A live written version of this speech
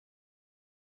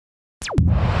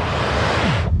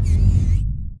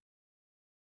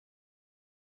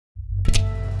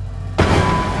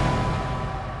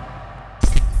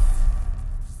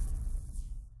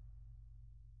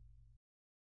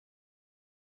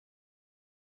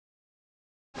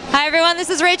Hi everyone, this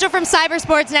is Rachel from Cyber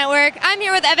Sports Network. I'm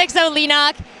here with FXO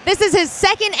Leenock. This is his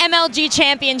second MLG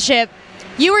championship.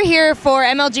 You were here for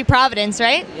MLG Providence,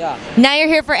 right? Yeah. Now you're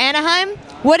here for Anaheim.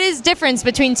 What is difference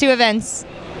between two events?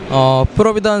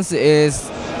 Providence is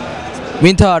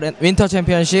winter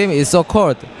championship is so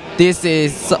cold. This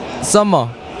is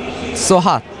summer, so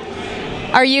hot.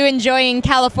 Are you enjoying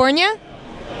California?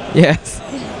 Yes.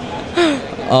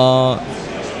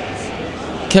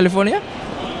 California?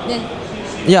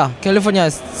 Yeah, California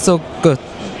is so good.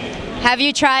 Have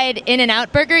you tried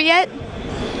In-N-Out Burger yet?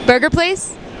 Burger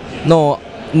place? No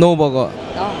burger.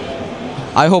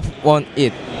 I hope won't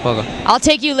eat burger. I'll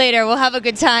take you later. We'll have a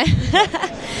good time.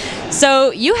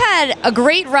 So you had a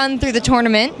great run through the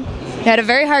tournament. You had a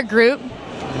very hard group.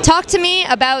 Talk to me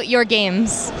about your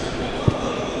games.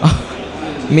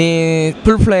 Me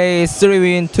full play 3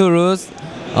 win 2 lose.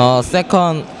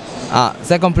 Second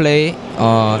play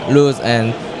lose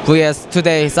and vs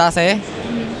today Sase.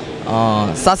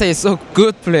 Sase is so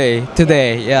good play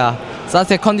today. Yeah,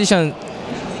 Sase condition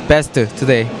best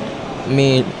today.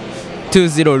 Me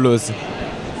 2-0 lose.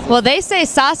 Well, they say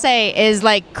Sase is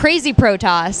like crazy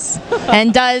Protoss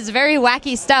and does very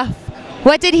wacky stuff.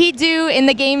 What did he do in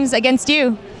the games against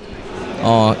you?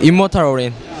 Immortal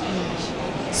Orin.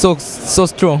 So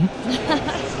strong.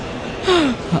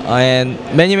 And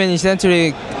many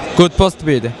century good post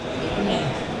build.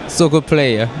 So good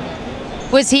player.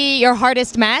 Was he your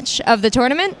hardest match of the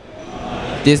tournament?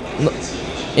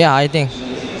 Yeah, I think.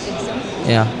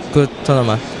 Yeah, good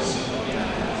tournament.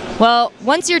 Well,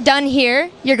 once you're done here,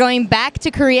 you're going back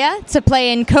to Korea to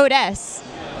play in Code S.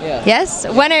 Yeah. Yes?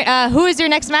 Who is your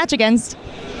next match against?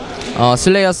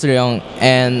 Slayer Sryong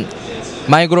and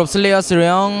my group Slayer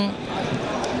Sryong,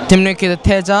 Team Liquid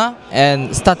Teja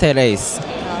and State Race.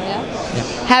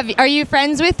 Are you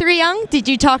friends with Ryung? Did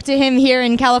you talk to him here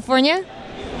in California?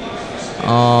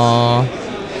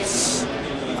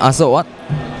 So what?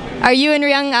 Are you and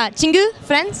Ryung 친구?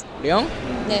 Friends? Ryong?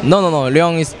 No.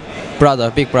 Ryong is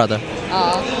brother, big brother.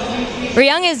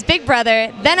 Ryung is big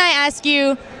brother. Then I ask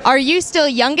you, are you still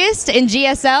youngest in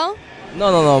GSL?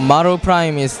 No. Maru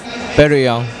Prime is very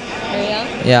young. Very young?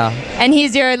 Yeah. And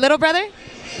he's your little brother?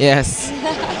 Yes.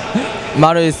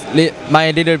 Maru is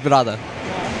my little brother.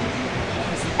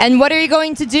 And what are you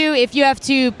going to do if you have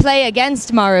to play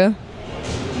against Maru?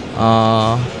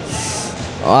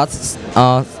 What?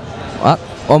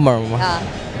 One more.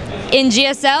 In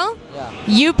GSL,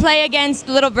 you play against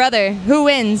little brother. Who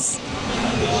wins?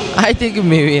 I think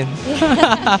me win.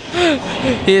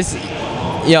 He's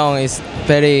young, is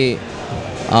very.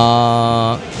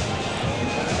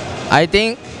 I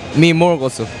think me more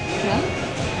also.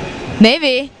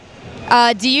 Maybe.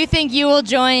 Do you think you will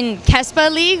join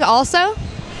Kespa League also?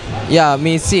 Yeah,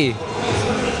 me see,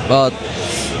 but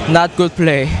not good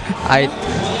play.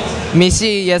 Me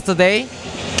see yesterday,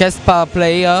 Kespa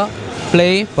player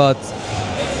play, but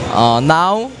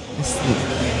now it's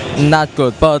not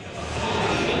good. But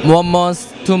 1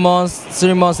 month, 2 months,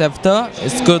 3 months after,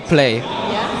 it's good play.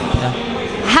 Yeah.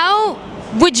 How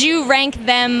would you rank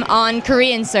them on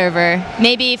Korean server?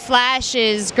 Maybe Flash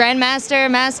is Grandmaster,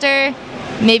 Master,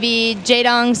 maybe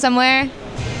Jaedong somewhere?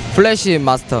 Flash is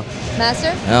master.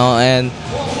 Master? And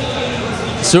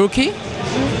Suruki,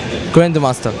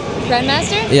 Grandmaster.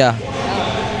 Grandmaster? Yeah.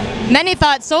 Many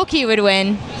thought Solki would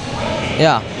win.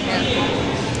 Yeah.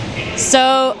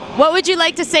 So, what would you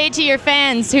like to say to your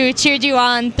fans who cheered you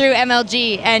on through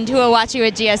MLG and who will watch you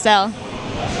at GSL?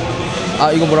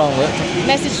 이거 뭐라는 거예요?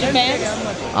 Message to fans?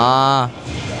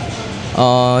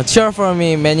 Cheer for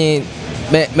me many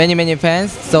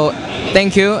fans. So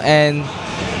thank you, and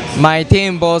my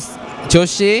team boss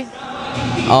Joshi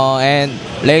and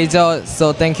Laser.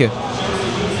 So thank you.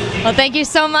 Well, thank you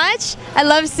so much. I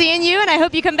love seeing you, and I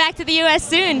hope you come back to the US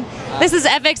soon. This is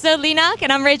FXO Leenock,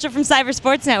 and I'm Rachel from Cyber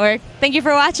Sports Network. Thank you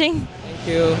for watching. Thank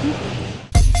you.